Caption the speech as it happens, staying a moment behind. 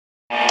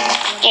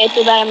Yeah,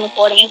 too bad I'm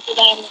recording.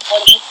 Got me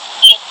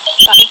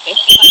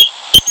face.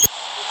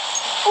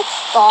 Oh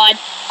God,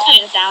 turn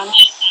it down.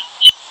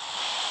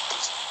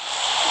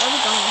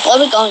 Where are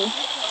we going?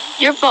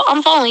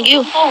 I'm following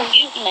you.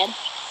 Man.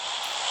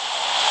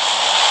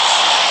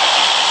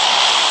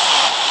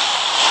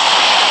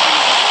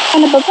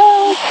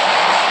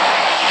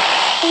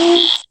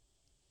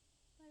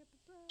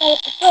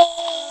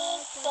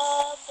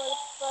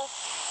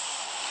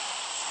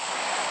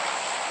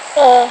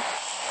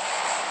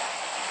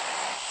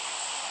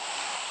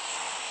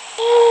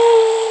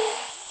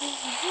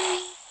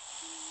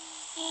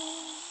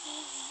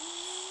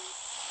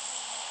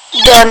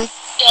 Done.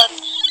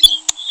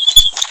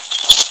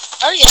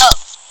 Hurry up.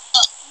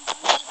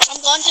 I'm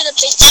going to the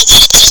big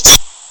city.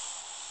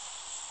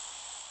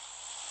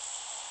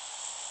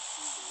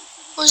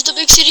 Where's the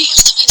big city?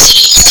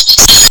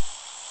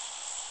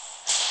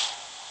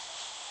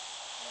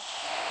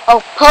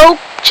 Oh,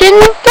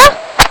 Pochinka?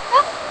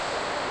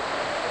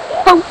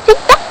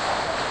 Pochinka?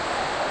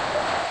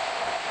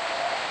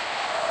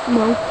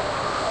 No.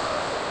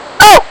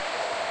 Oh!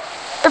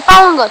 They're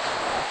following us.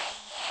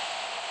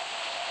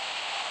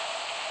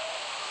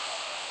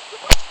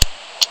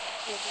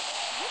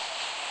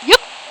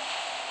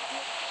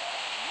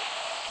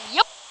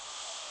 Yep.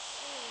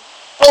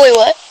 Oh wait,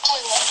 what?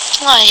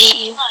 I hate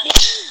you.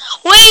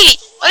 Wait!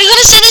 Are you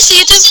gonna send this to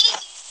YouTube?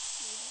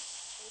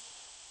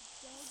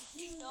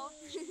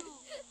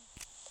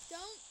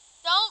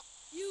 Don't.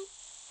 You.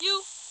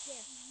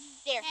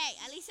 There. Hey,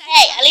 at least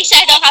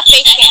I don't have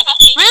face cam.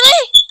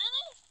 Really?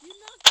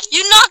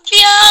 You knocked me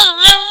out.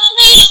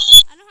 Really?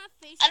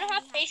 I don't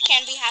have face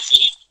cam. Be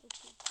happy.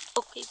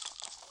 Okay.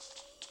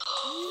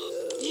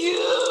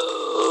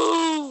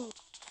 You.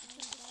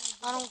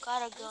 I don't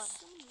got a gun.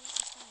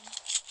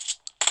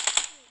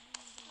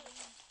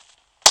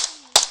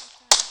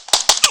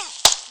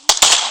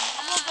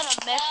 I'm not gonna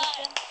message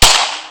him.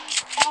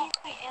 I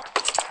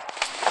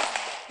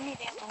need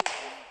ammo.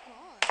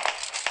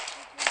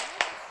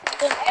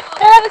 Can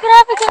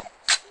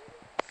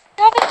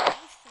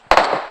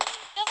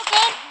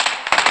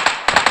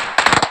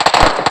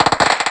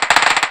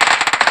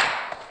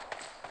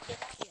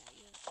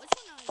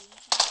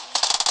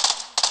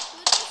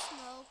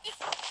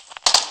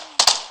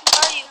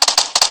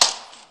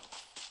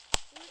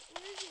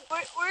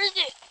Where is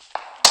it?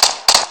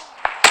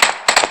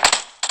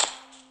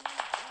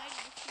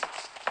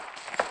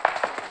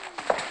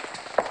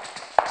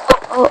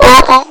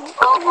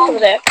 Over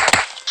there.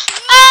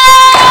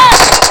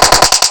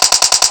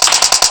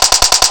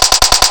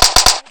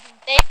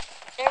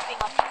 They're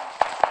being up.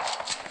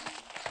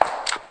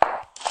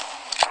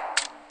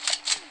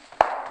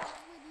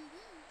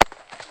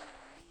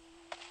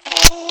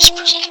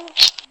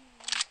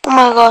 Oh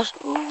my gosh.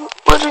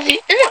 What is it?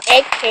 There's an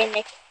egg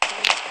panic.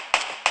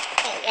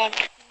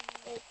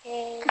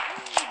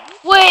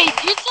 Wait,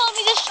 you're telling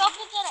me this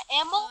shotgun's out of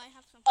ammo? I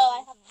have some. Oh, I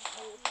have.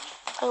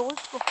 Oh,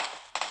 what's the...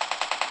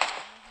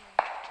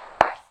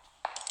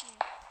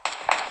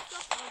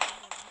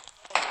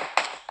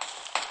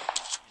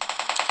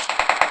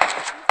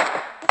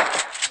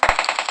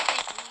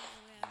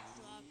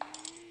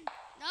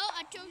 No,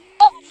 I chose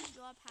to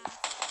drop half.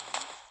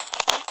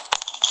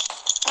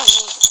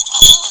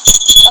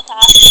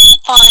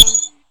 Fine.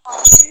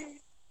 Oh,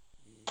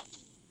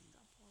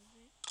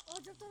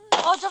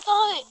 Oh, dropped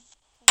on it.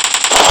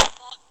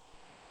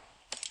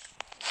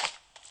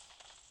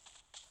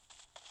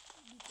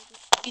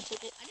 You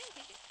took it. I didn't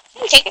take it.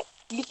 Take it.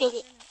 You took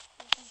it.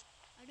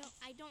 I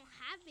don't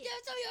have it.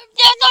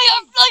 Yeah, no,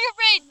 your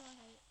brain.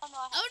 Oh, no,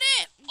 Own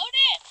it.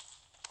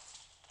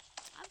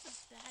 I'm the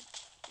bad.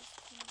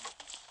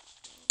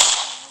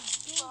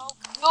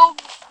 Go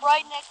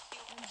right next to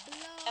you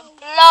and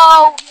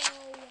blow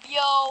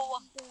yo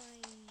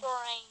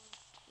brain.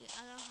 Yeah, I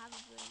don't have a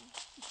brain.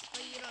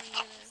 But you don't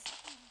either.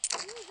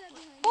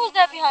 Who's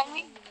that behind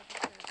me?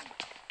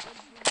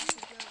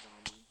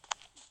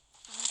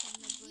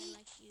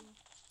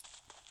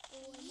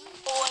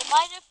 Oh, in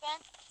my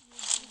defense.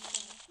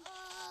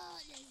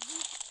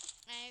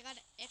 I got A on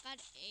it.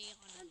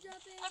 I'm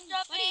dropping. What do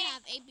you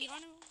have? A B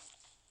on it?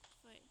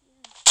 Wait.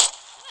 I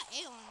got A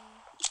on it.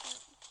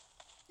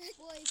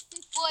 Boys,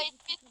 fifth grade.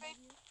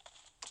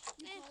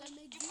 You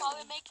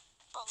probably make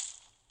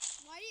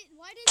Why did you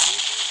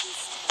think you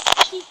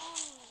said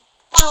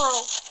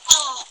Oh.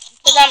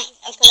 Cause I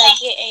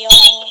get a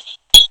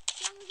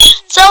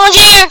Someone's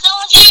here.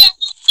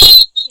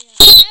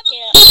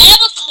 Yeah. I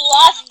have a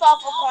claw stop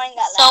recording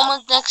that loud.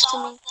 Someone's next to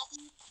me.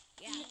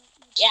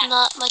 Yeah.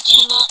 Not my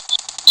teammate.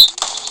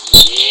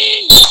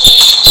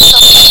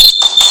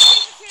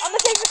 I'm gonna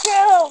take the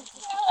kill.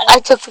 I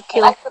took the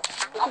kill.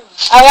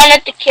 I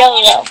wanted to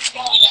kill though.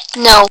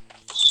 No.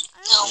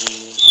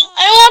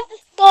 I want the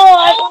score.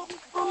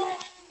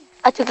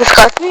 I took the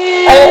scar. I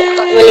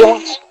don't really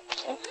want to.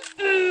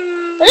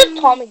 Where's a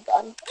Tommy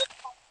gun?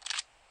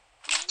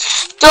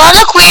 Do I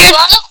look weird?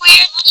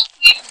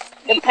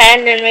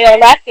 Depend in real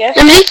life, yes.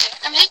 Let me.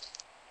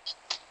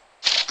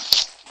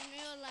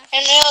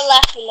 In real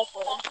life, you look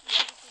weird.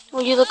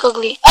 Well, you look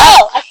ugly.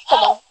 Oh, I see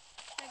someone.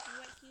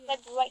 Like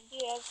right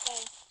here.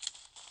 Okay.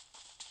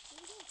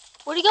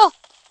 Where'd he go?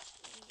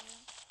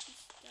 He's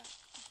stuck.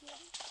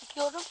 You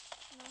killed him?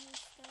 No, he's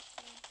stuck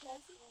there.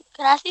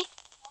 Can I see?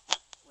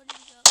 Where did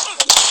he go?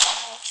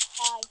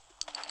 Hi.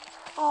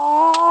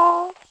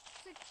 Oh.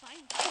 It's like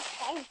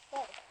fine.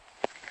 Fine.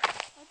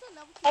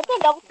 I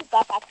thought That was too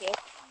back here.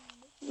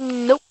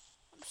 Nope.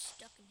 I'm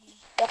stuck in here.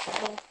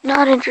 Definitely.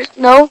 Not interested.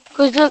 No.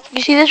 Cause look,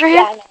 you see this right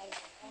Yeah, here?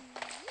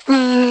 I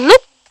know.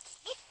 Nope.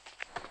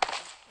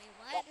 Wait,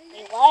 what?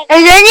 Wait, what?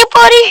 Is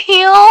anybody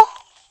here?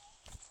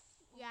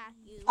 Yeah,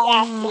 you.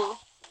 Yeah,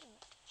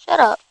 Shut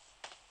up.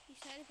 He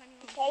said if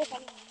anyone was Sorry if here,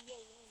 anyone you.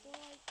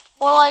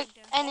 Or like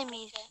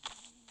enemies.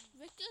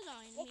 Victor's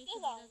our enemy because he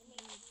doesn't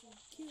do it too.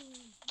 Kill him.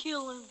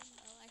 Kill him.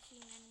 Oh, I see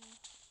an enemy.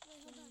 Wait,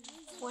 hold on.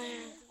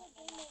 Where?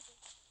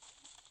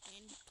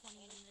 In 20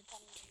 minutes.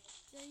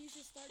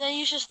 Then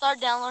you should start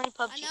downloading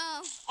I PUBG.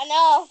 know. I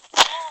know.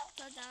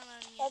 Start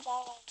downloading So it.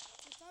 that one.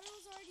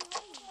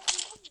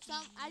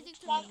 Isaac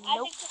took it. I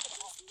Nope. think took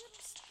it off.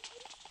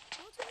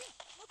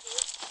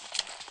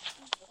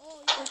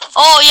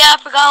 Oh yeah, I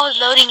forgot I was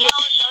loading it.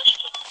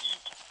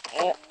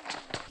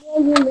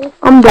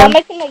 I'm done. I'm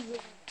making like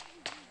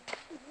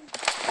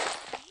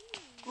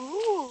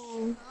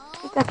Ooh.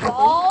 No.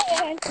 go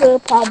into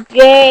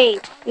PUBG.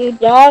 You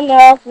don't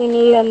know if we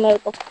need to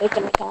make a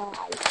freaking account.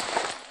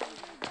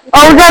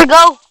 Oh, we gotta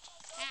go.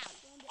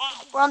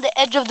 How? We're on the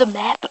edge of the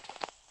map.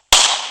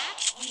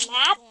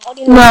 Map or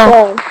do you Map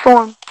or storm? do you need No,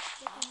 storm.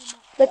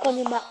 Click on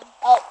your map.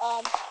 Oh,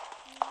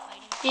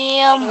 Fighting.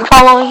 Yeah, I'm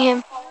following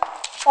him.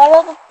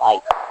 follow the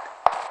fight.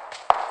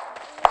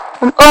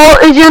 Oh,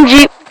 is he in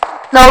Jeep?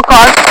 No,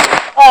 car.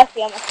 Oh, I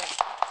see him.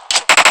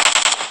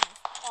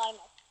 Oh, I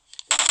know.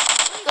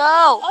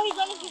 Go. Oh, he's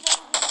running.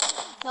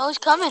 No, he's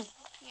coming.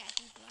 Yeah,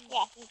 he's running.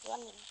 Yeah, he's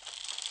running.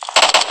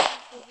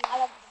 I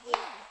love the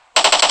blue.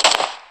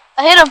 I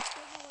hit him.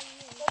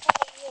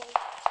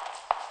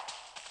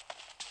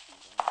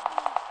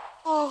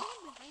 Oh,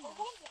 Behind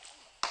us.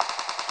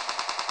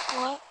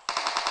 what?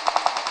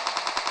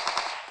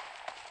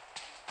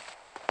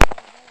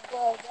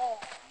 Whoa, whoa.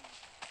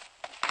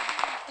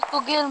 Let's go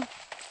get him.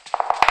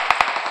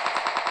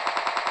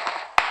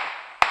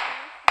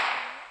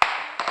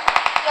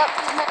 Yep,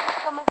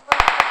 he's coming for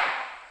us.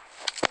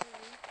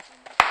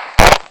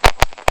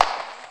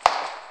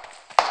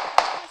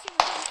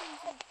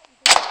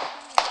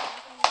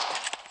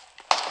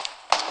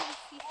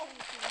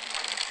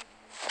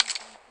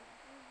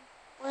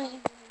 Where is he?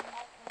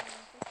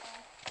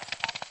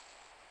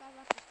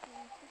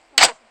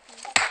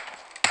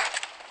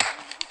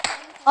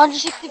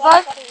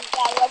 165?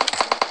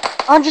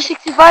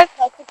 165?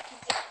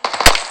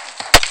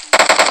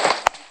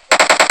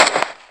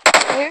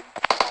 Where?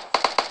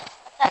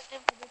 Attacked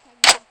him.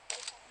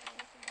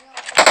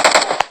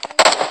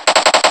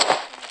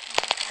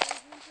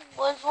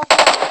 Well, there's one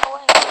trying to run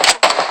away.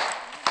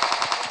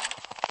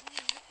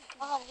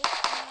 I got hit.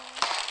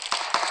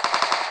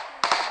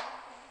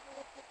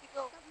 Where did he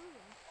go?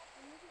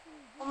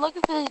 I'm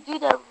looking for this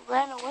dude that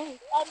ran away.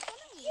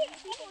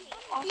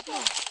 I see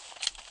him.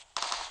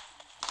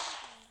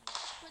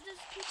 But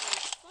there's people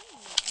funny.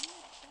 I'm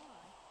gonna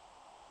die.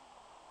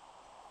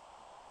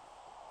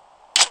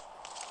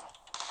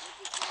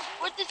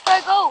 Where'd this guy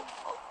go?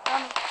 Oh,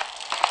 found him.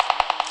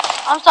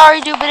 I'm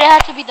sorry, dude, but it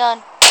had to be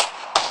done.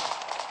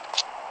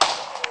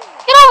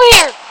 Get over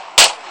here!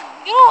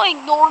 You don't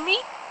ignore me.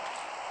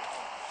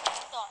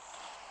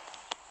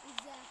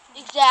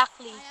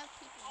 Exactly. I have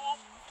people on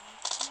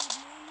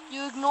me.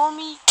 You ignore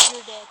me,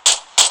 you're dead.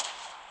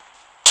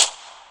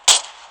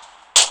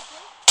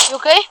 You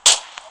okay?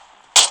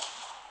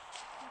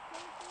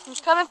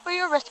 He's coming for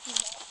your rescue.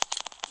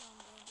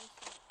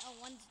 Oh,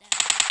 one's down.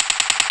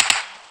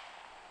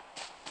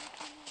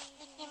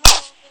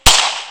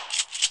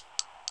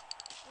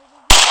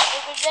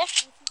 Over there?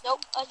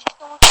 Nope, I see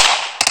someone.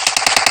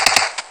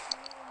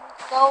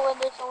 No,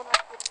 and there's someone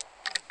else with me.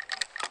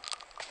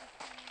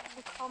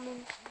 I'm coming.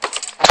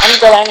 I'm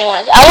good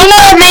anyways. I don't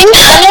know if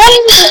anyone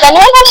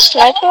has a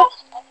sniper.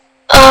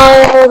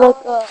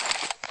 Like,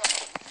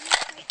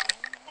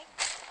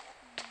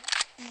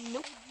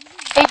 nope.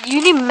 Hey, do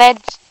you need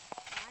meds?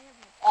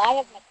 I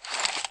have my.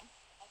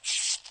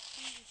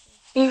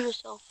 Heal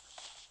yourself.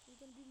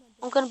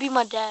 I'm gonna be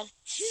my dad.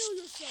 Heal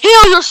yourself.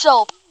 Heal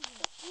yourself!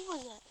 Who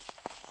was that?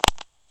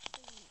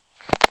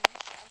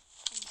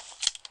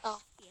 Oh.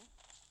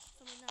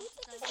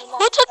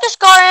 Who took the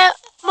scar ammo?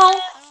 I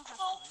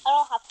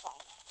don't have fun.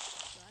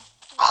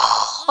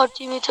 Oh,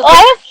 teammate took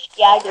Oh, it.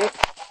 yeah, I do.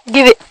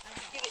 Give it.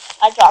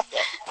 I dropped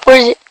it. Where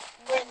is it?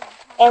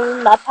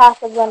 And my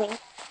path is running.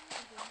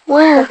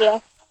 Where?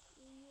 Okay.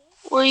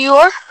 Where you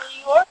are?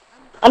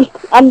 I'm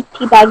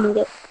teabagging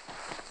it.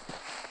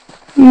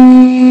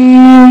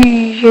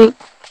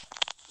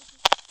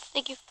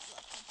 Thank you.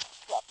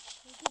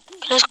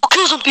 Okay, let's go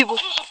kill some people.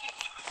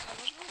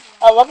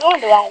 Oh, we're going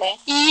the wrong way.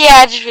 Yeah,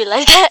 I just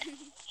realized that.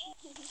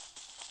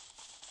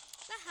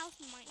 That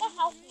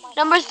house might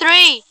Number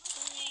 3.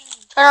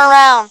 Turn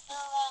around.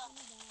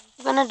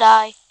 You're gonna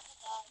die.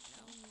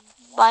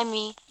 By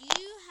me. Do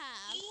you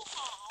have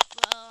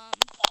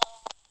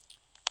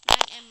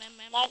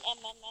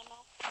ammo.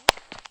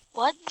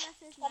 What?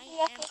 Something that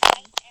says Something 9 that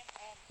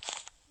says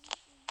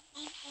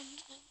mm. 9mm.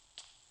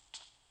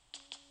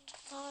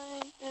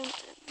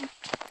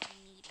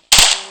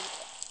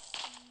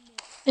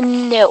 I need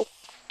it. No. No.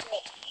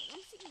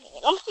 I'm seeing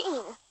it. I'm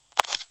seeing.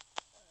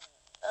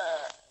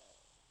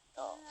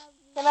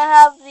 Can Can I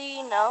have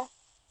the no?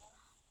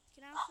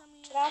 I have some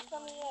of Can your I have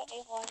some of your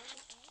A1?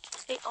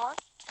 AR?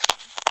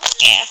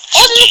 Yeah.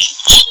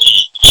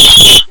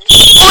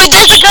 Wait,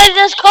 there's a guy in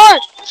this car.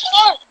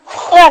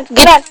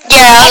 Get on.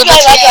 Yeah, I'll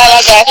drive.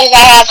 Because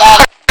I have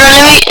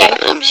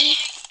let me.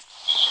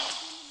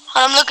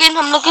 I'm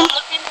looking.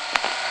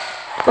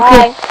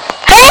 Bye.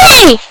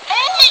 Hey!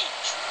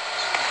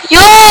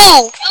 Yo!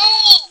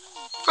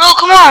 Bro,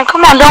 come on.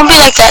 Don't be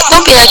like that.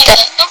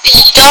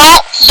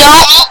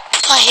 Don't.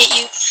 I hate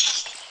you.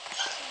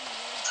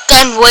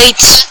 Then wait.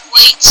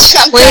 Wait.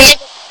 I'm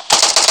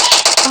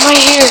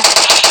right here.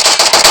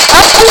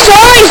 I'm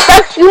sorry.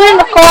 That's you in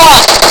the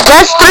car.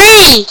 That's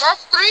 3.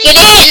 Get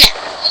in.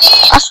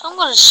 I'm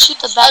gonna shoot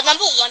the back.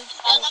 Number 1 in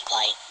the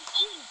fight.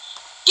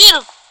 Get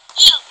him.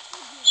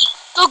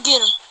 Go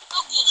get him.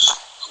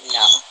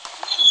 No.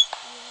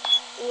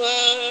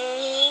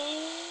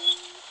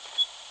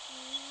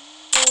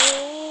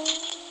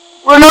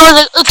 Run over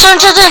the. Turn.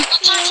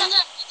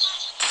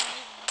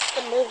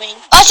 I'm moving.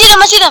 I see them.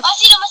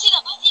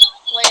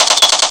 Where?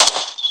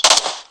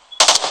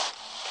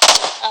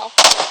 Oh.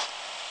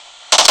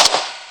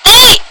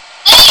 Hey!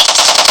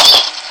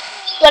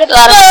 Got him.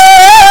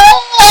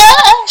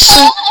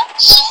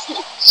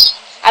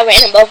 I ran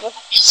him over.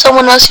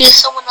 Someone else here.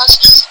 How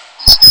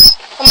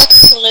much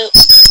is the loot?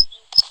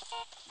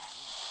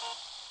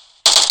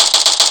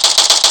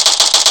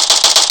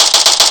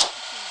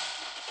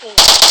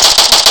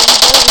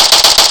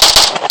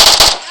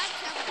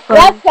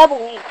 Grab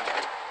Pebble.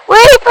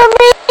 Wait for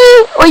me!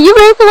 Are you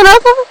ready for someone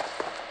else?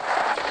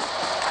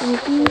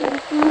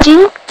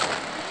 Gee?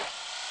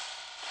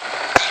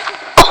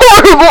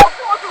 Horrible!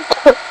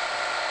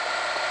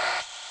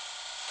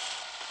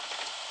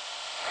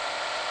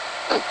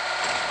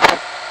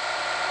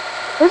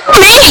 It's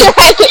me!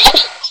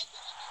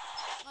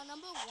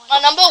 My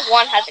number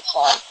 1 has a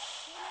car.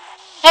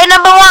 Hey,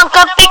 number 1,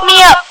 come pick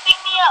me up!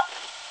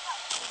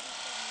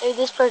 Hey,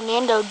 this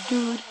Fernando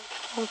dude.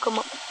 Come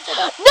on.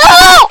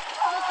 No!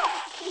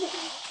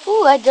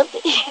 Ooh, I jumped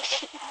it.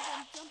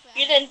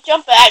 You didn't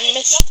jump it, I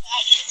missed.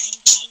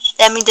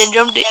 That means I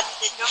jumped it.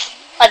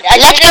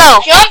 Let's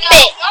go. Jump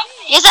it.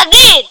 Yes, I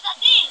did!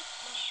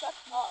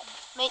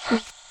 Mate.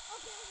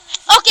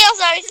 Okay, I'm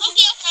sorry.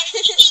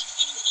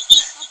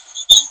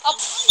 I'll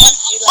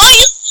punch you. I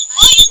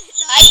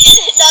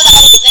didn't know that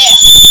was there.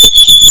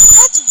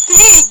 That's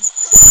big!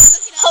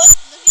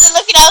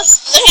 Look at us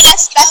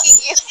smacking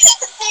you.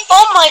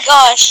 Oh my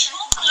gosh.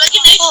 Look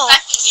at us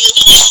smacking you.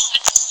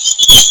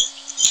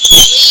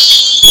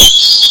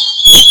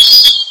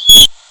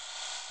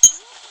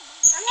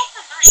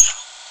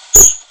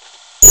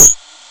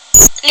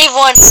 Leave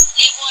one.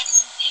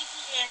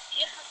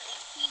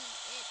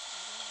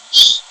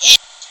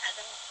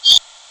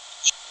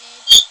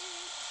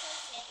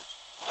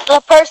 The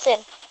person.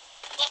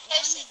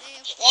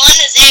 One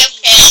is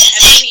AFK.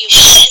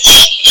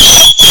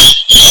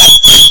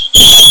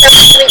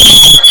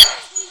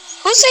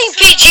 Who's saying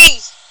PG?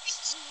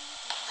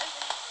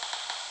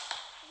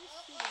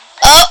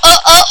 Oh. I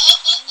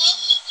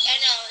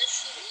know.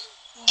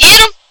 Get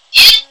him.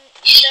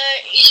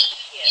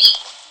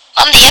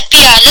 I'm the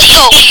FBI. Let's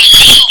go.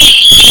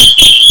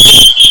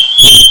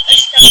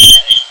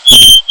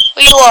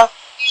 Where you are?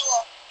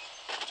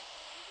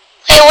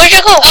 Hey, where'd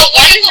you go? Oh,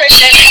 one is right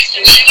there next to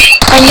you.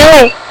 I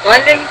know.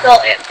 One didn't go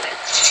in.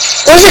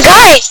 Where's the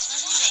guy?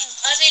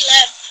 They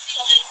left.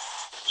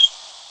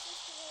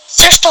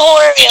 Search the whole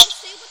area.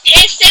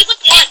 Hey, stay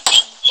with one.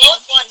 Go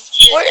with one.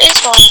 Where is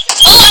one?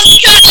 Oh, I'm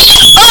trying to.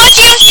 Oh, I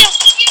see him.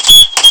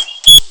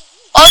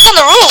 Oh, he's on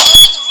the roof.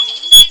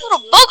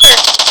 Little bugger.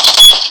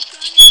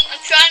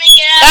 I'm trying to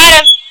get out.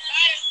 Got him.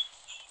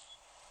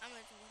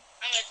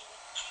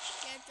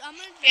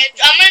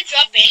 I'm gonna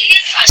drop in.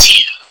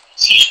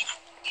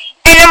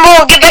 Hey, number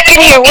 1, get back in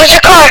here. Where's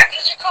your car?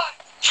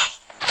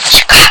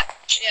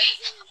 Yeah.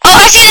 Oh,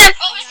 I see them.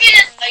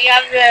 Oh, you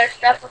have your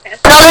stuff with him.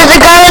 No, there's a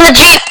guy in the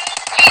Jeep.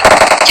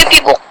 2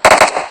 people.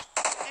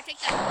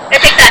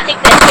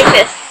 Take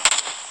this.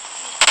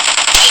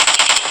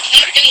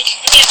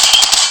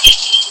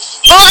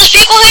 Oh, there's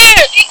people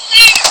here.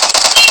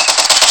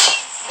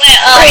 Wait,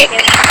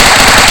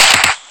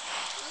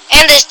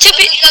 And there's 2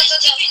 people.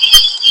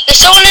 There's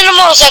someone in a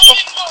motorcycle.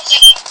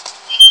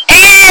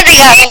 And they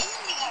got me.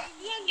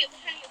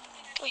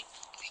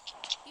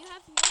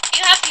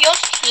 You have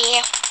yours?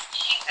 Yeah.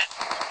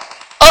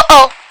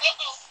 Uh-oh.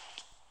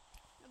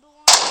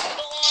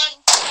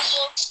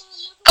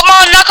 Come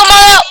on, knock him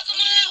out.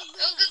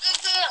 Go.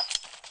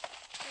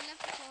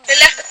 They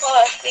left the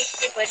car. They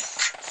stupid.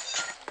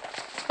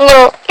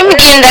 No, let me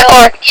get in that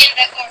car.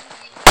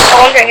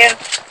 Oh, under him.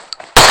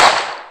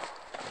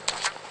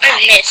 I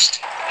missed.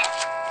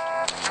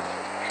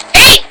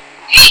 Hey!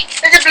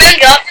 There's a balloon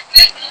drop.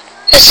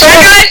 There's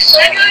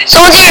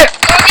Someone's here.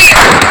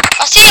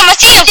 I see him.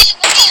 Dang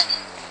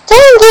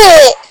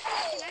it.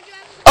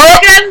 Can I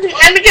drive him? Oh,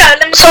 Let me drive.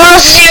 someone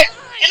else is here.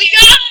 Let me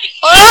drive.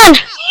 Hold on.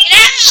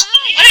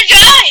 Wanna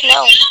drive?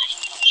 No.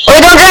 Oh,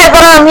 don't drive.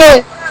 Hold on. I'm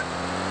here.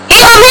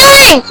 Hey, I'm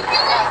healing.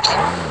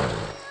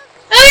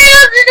 Oh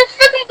yeah, there's a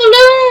freaking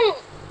balloon.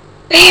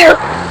 Where?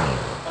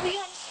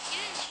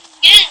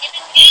 Get in.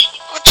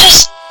 Oh,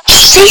 just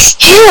stay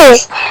still.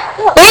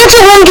 Wait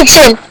until one gets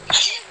in.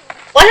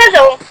 What has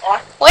a one?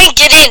 Wait,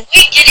 get in.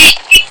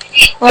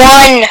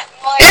 One.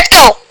 Let's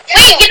go.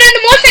 Wait, get on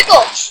the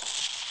motorcycle.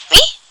 Me?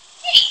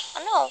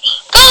 Oh, no.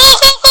 Go.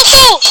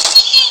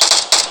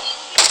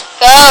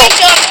 Go.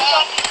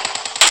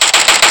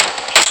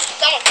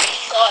 Someone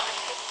saw it.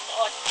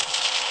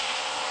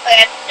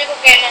 Okay, triple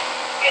gamer.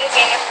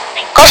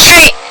 Go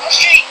straight.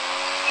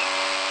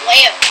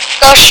 Where?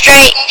 Go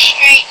straight.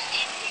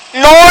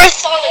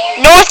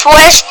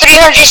 Northwest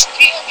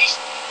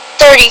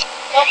 330.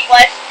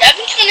 Northwest. I've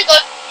been trying to go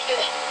to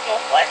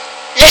northwest.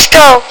 Just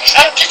go.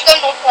 Just go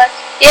northwest.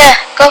 Yeah,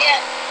 go.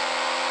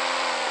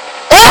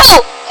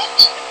 Whoa!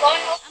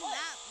 Going northwest.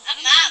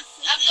 I'm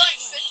going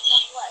straight to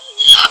northwest.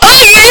 Oh,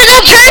 you're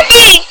not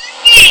driving!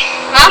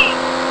 Huh?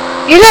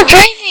 You're not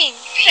driving.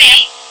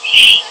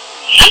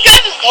 I'm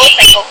driving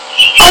motorcycle.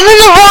 I'm in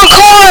the wrong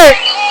car.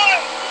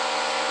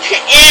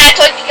 Yeah, I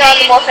told you to get on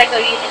the motorcycle.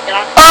 You didn't get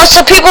on. Oh,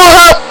 so people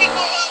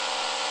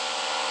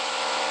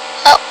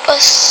help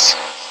us.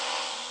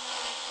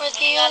 We're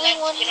the only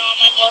one. Get on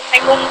my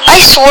motorcycle. I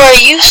swear,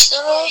 you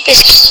son of a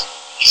bitch.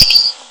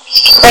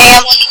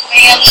 Ram.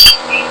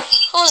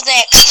 Who's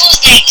next?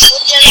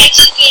 Would you like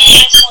to get on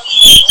my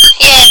motorcycle?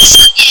 Yes.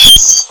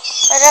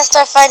 I gotta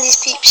start finding these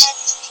peeps.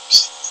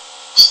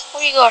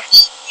 Where you go?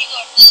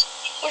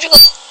 Where'd you go?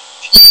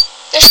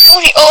 There's no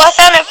one here. Oh, I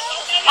found him. I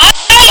was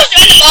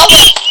trying to go.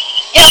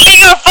 Yeah, I think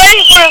you were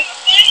fighting for him.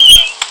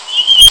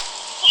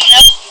 Someone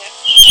else here.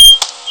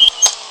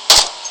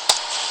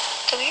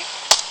 Come here.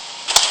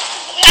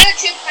 We had a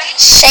two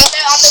friends Saint.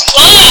 on the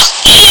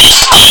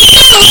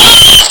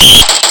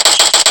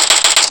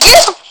Get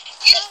him.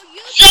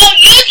 So you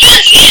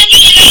just hit me in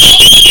the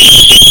motorcycle.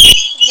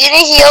 Get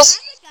in heels.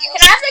 Can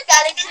I have the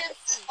galaxy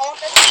on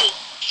the sea?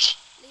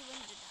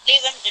 Leave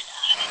him to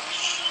die.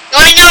 You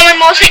wanna get on my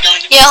motorcycle?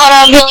 Yeah, hold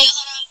on, I'm healing.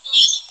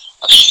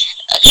 Okay.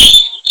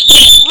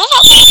 Move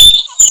up.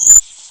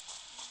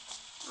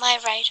 My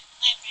right.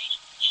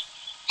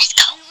 Let's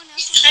go.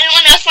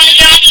 Anyone else wanna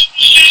get on?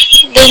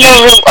 There's no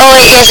room. Oh,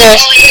 wait, yes, there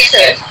is. Yes,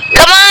 sir.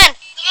 Come on.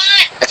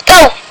 Let's go.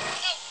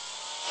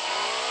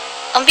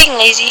 I'm being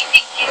lazy.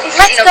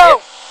 Let's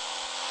go.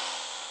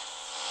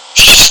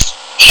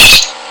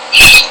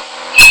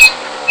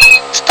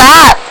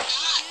 Stop.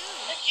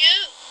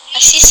 I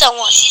see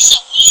someone.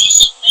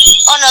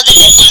 Oh, no, they're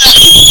dead.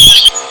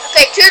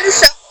 Okay, choose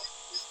yourself.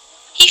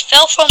 He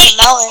fell from the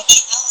mountain.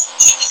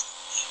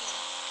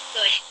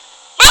 Good.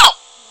 Bro!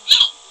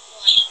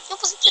 It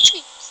was in the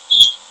tree.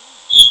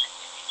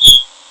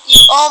 You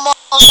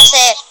almost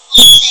said.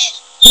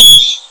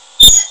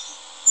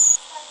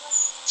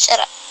 Shut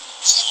up.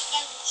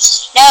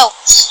 No.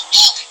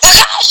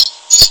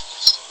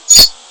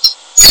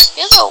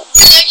 Yo.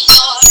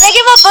 Can I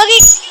get my buggy?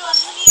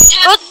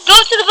 Go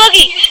to the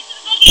buggy.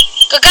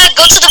 Go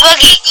to the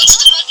buggy.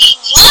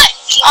 What?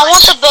 I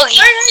want the buggy.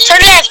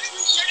 Turn left.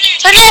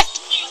 Turn left.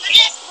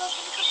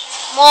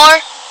 More.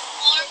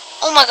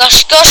 Oh my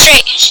gosh. Go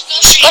straight.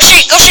 Go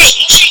straight.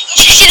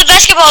 You see the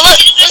basketball? Look.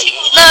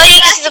 No, you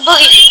can see the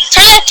buggy.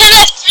 Turn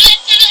left.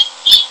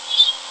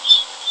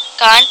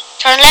 Gone.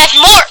 Turn left.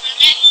 More.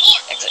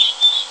 Exit.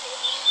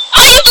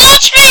 Oh, you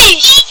lost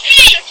me.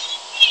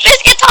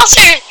 Biscuit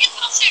tosser.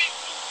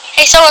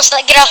 Hey, someone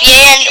get off your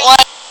end. One.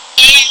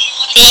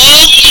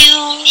 Thank you.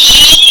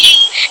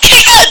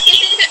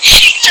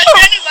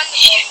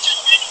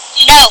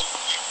 No.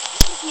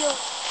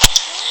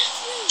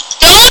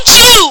 Don't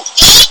you?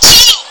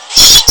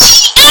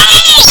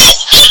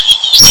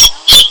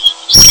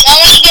 Y'all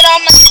wanna get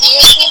on my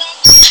vehicle?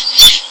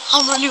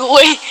 I'm running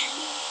away.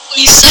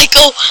 You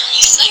psycho.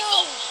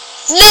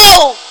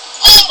 No!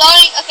 I'm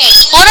going, okay.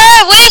 Hold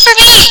on, wait for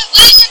me.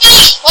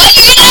 What?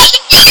 You're gonna have to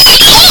get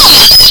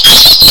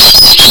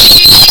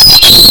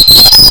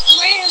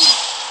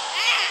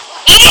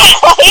I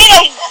hit a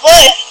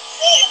bush.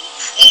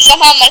 And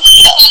somehow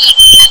messed up.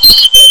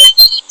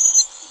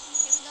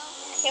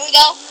 Here we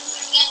go.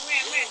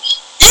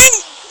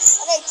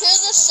 Okay,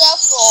 choose a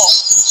circle.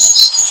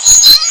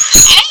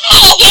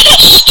 Ow!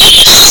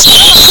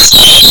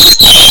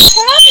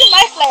 Turn off your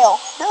mic flail.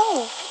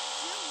 No.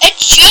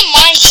 It's your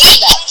mind doing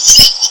that.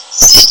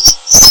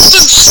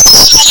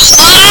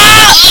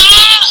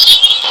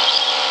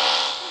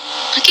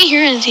 I can't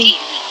hear anything.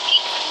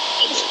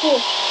 It's cool.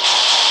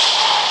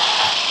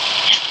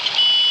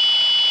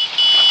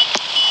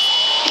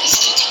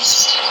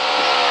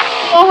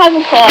 Go have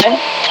a fun.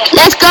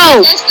 Let's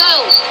go.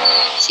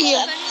 See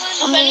ya.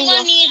 If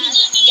anyone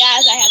needs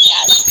gas, I have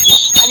gas.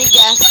 I need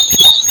gas.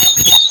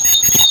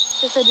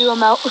 Yes, I do.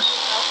 I'm out.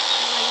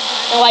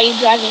 And why are you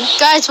driving?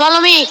 Guys,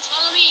 follow me.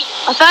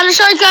 I found a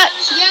shortcut.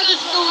 Yeah, but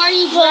so why are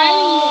you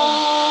driving?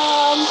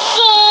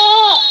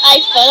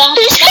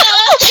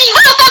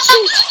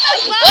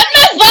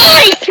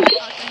 bike!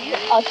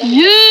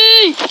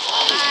 Yay!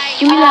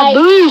 Give me that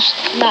boost.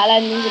 Not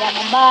letting me get on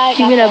my bike.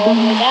 Give me that boost.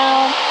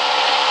 Down.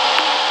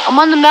 I'm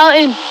on the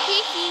mountain.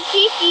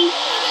 Kiki.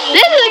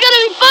 This is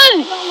gonna be fun.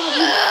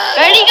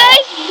 Ready,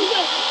 guys?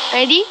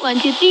 Ready? 1,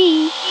 2,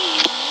 3.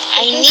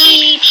 I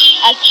need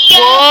a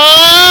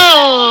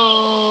Whoa!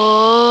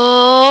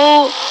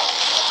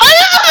 Oh,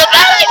 this is a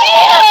bad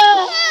idea!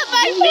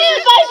 My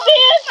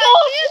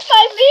vehicle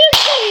leaving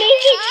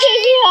me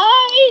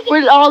behind.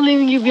 We're all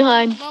leaving you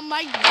behind. Mom,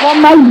 my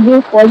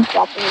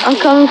I'm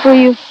coming for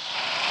you.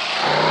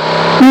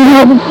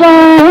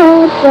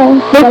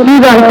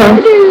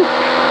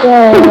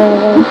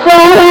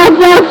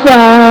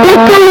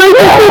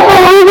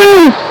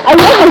 I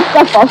let my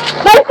stuff off.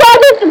 My car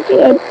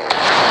disappeared.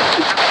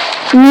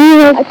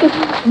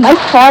 My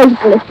car is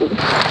glitching.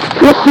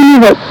 Let's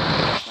leave it.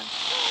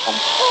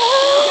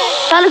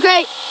 Sounded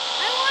great.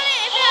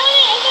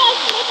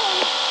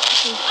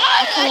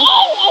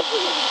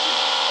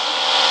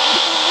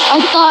 I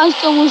thought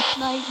someone was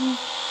sniping.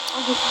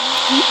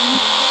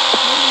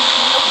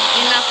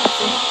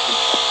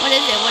 What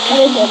is it?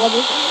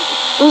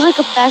 It was like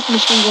a fast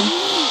machine gun.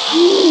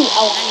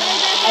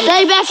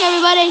 Stay back,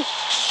 everybody.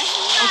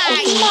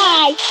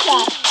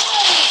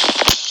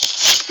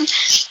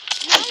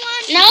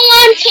 No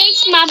one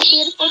takes my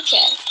beautiful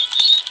chair.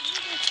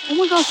 Oh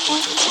my gosh,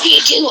 what?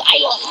 You do. I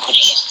want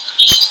it.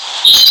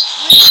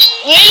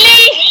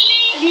 Really?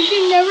 You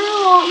can never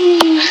want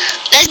me.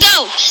 Let's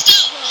go.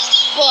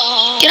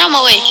 Get on my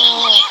way.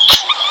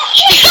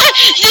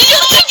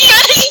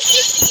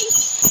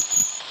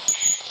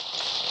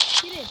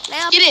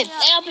 Get in.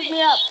 Pick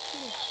me up.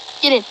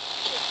 Get in.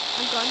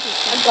 I'm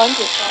going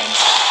to try.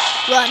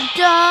 Run,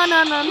 run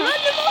Run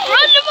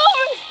them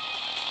over.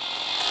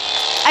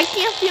 I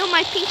can't feel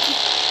my pinky.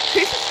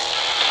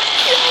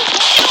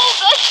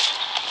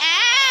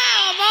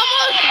 Ow, I'm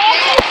almost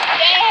dead.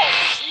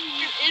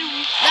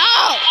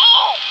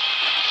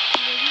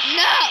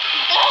 No.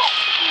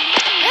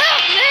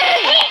 Help me.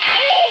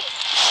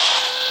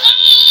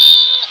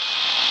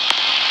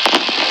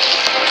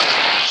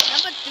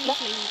 Number 3,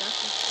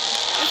 please.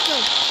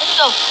 Let's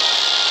go.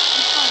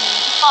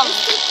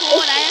 It's too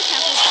cold. I have to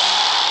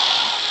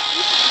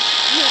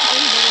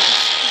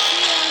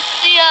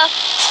See ya.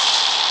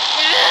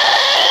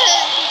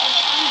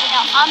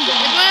 I'm the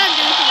What I'm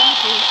doing to them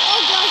too.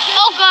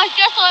 Oh gosh,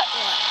 guess what?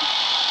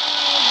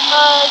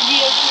 The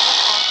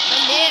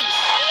Lips.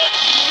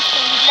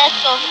 Let's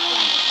go.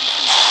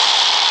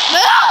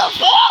 No!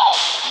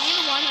 You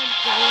don't want to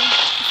go.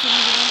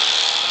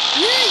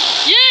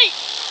 Yay!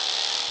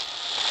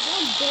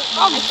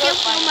 I can't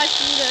feel my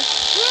finger.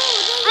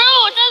 Bro,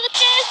 another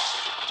kiss.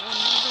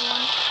 Another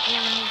one.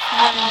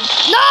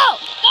 No!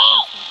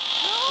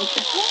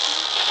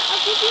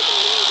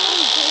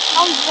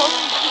 I'm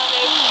joking.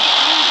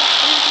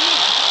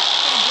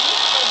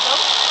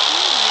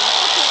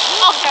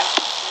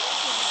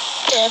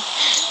 Okay.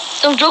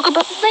 Don't joke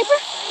about the sniper?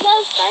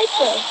 No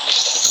sniper.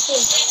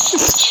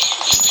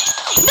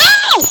 No!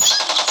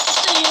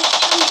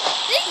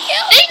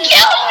 They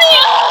killed me!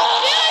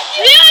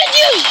 Behind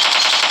you!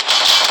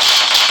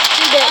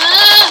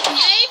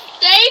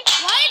 Dave?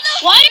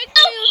 Why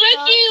the frick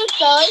do you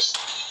guys?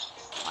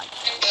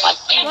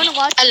 You wanna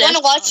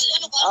watch?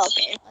 Oh,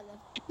 okay.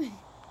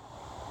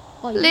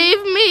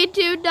 Leave me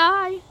to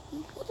die.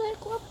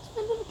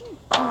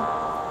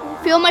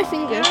 Feel my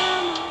finger.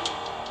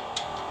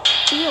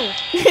 Feel.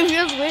 It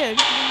feels weird.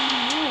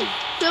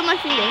 Feel my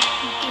finger.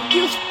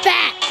 Feels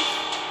fat.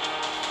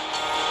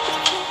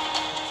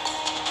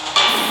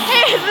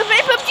 Hey, it's the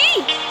same PUBG.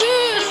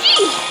 PUBG.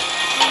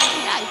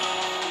 Guys.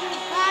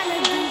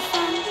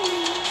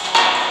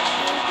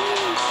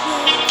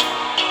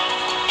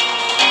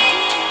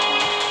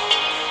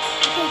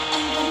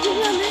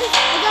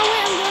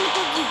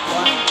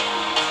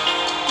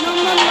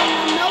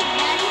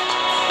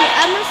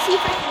 I'm gonna see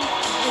if I can.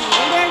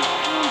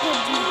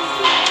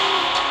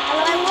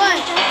 By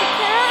what?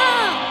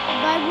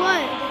 By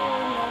what?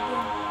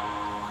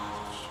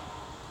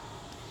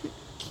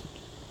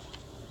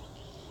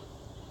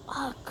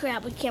 Oh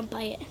crap! We can't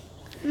buy it.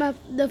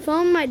 The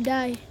phone might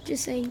die.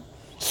 Just saying.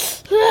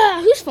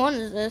 Whose phone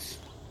is this?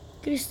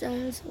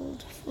 Krista's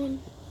old phone.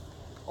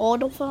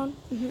 Old phone?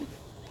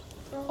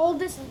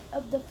 Oldest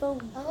of the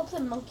phone. I'll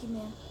play Monkey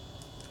Man.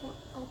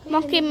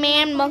 Monkey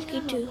Man, Monkey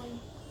 2.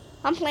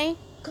 I'm playing.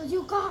 Cause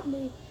you got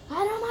me.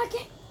 I don't like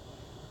it.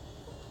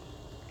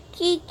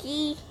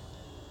 Kiki.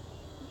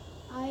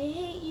 I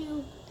hate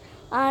you.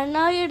 I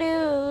know you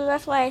do.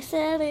 That's why I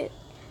said it.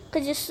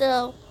 Cause you're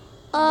so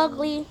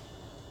ugly.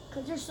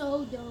 Cause you're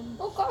so dumb.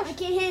 Oh gosh. I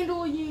can't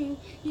handle you.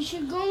 You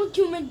should go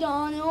to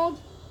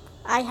McDonald's.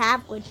 I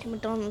have went to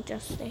McDonald's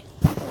yesterday.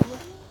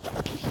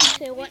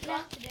 Say what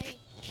now? Today.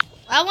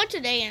 I went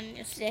today and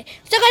yesterday.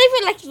 So guys, if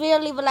you like this video,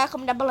 leave a like,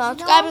 comment down below.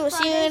 Subscribe, and we'll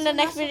see you in the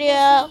next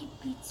video.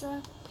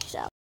 Pizza.